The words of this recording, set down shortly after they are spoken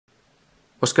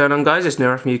What's going on, guys? It's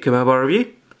Nirav from UK Mobile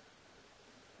Review.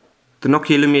 The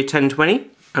Nokia Lumia 1020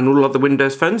 and all other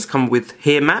Windows phones come with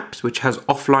Here Maps, which has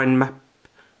offline map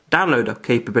downloader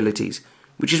capabilities,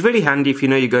 which is really handy if you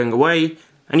know you're going away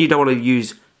and you don't want to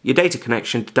use your data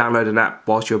connection to download an app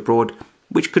whilst you're abroad,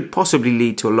 which could possibly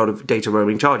lead to a lot of data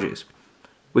roaming charges.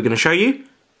 We're going to show you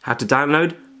how to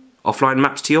download offline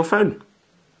maps to your phone.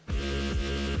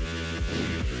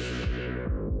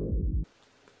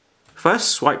 First,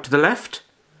 swipe to the left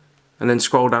and then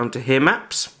scroll down to Here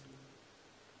Maps.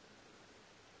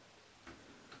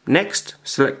 Next,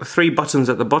 select the three buttons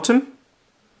at the bottom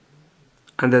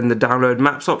and then the Download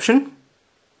Maps option.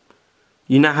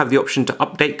 You now have the option to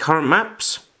update current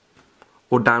maps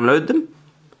or download them,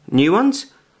 new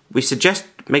ones. We suggest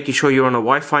making sure you're on a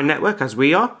Wi-Fi network, as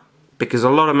we are, because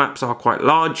a lot of maps are quite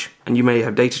large and you may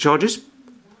have data charges.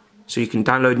 So you can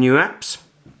download new apps.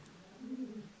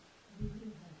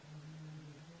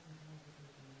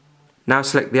 Now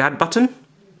select the Add button.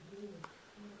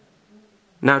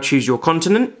 Now choose your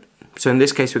continent. So in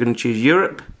this case we're going to choose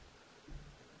Europe.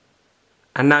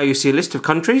 And now you see a list of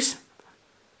countries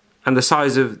and the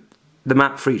size of the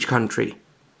map for each country.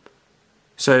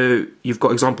 So you've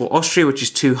got example Austria, which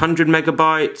is 200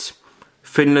 megabytes,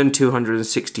 Finland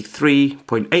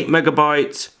 263.8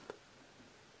 megabytes,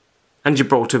 and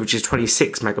Gibraltar, which is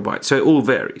 26 megabytes. So it all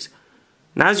varies.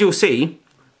 Now, as you'll see,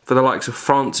 for the likes of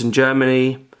France and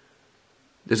Germany,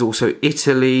 there's also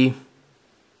Italy,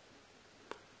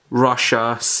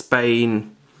 Russia,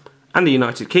 Spain, and the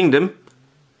United Kingdom.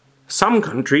 Some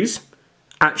countries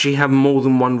actually have more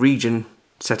than one region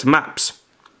set of maps.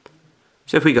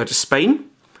 So if we go to Spain,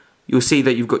 you'll see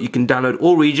that you can download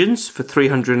all regions for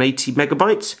 380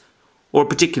 megabytes, or a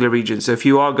particular region. So if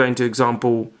you are going to,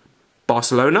 example,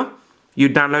 Barcelona, you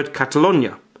download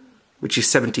Catalonia, which is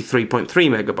 73.3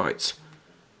 megabytes.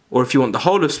 Or if you want the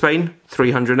whole of Spain,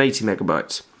 380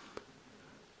 megabytes.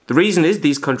 The reason is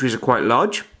these countries are quite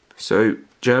large. So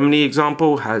Germany,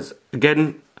 example, has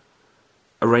again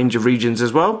a range of regions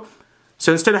as well.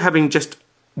 So instead of having just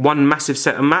one massive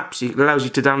set of maps, it allows you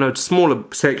to download smaller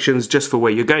sections just for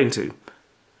where you're going to.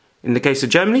 In the case of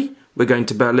Germany, we're going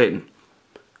to Berlin.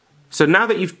 So now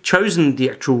that you've chosen the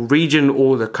actual region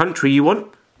or the country you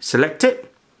want, select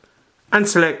it and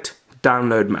select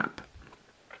Download Map.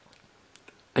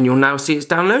 And you'll now see it's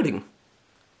downloading.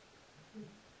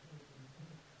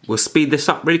 We'll speed this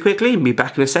up really quickly and be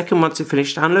back in a second once it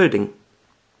finished downloading.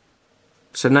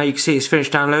 So now you can see it's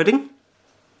finished downloading.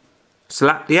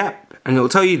 Select the app and it'll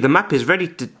tell you the map is ready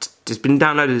to, it's been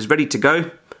downloaded, is ready to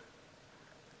go.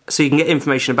 So you can get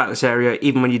information about this area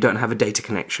even when you don't have a data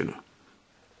connection.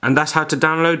 And that's how to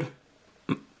download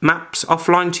maps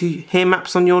offline to Here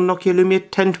Maps on your Nokia Lumia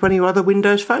 1020 or other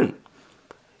Windows phone.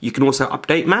 You can also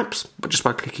update maps, but just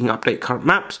by clicking Update Current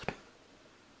Maps,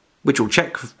 which will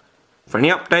check for any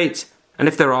updates, and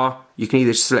if there are, you can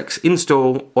either select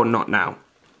Install or Not Now.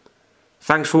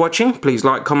 Thanks for watching. Please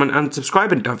like, comment and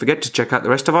subscribe, and don't forget to check out the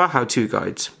rest of our how-to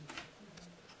guides.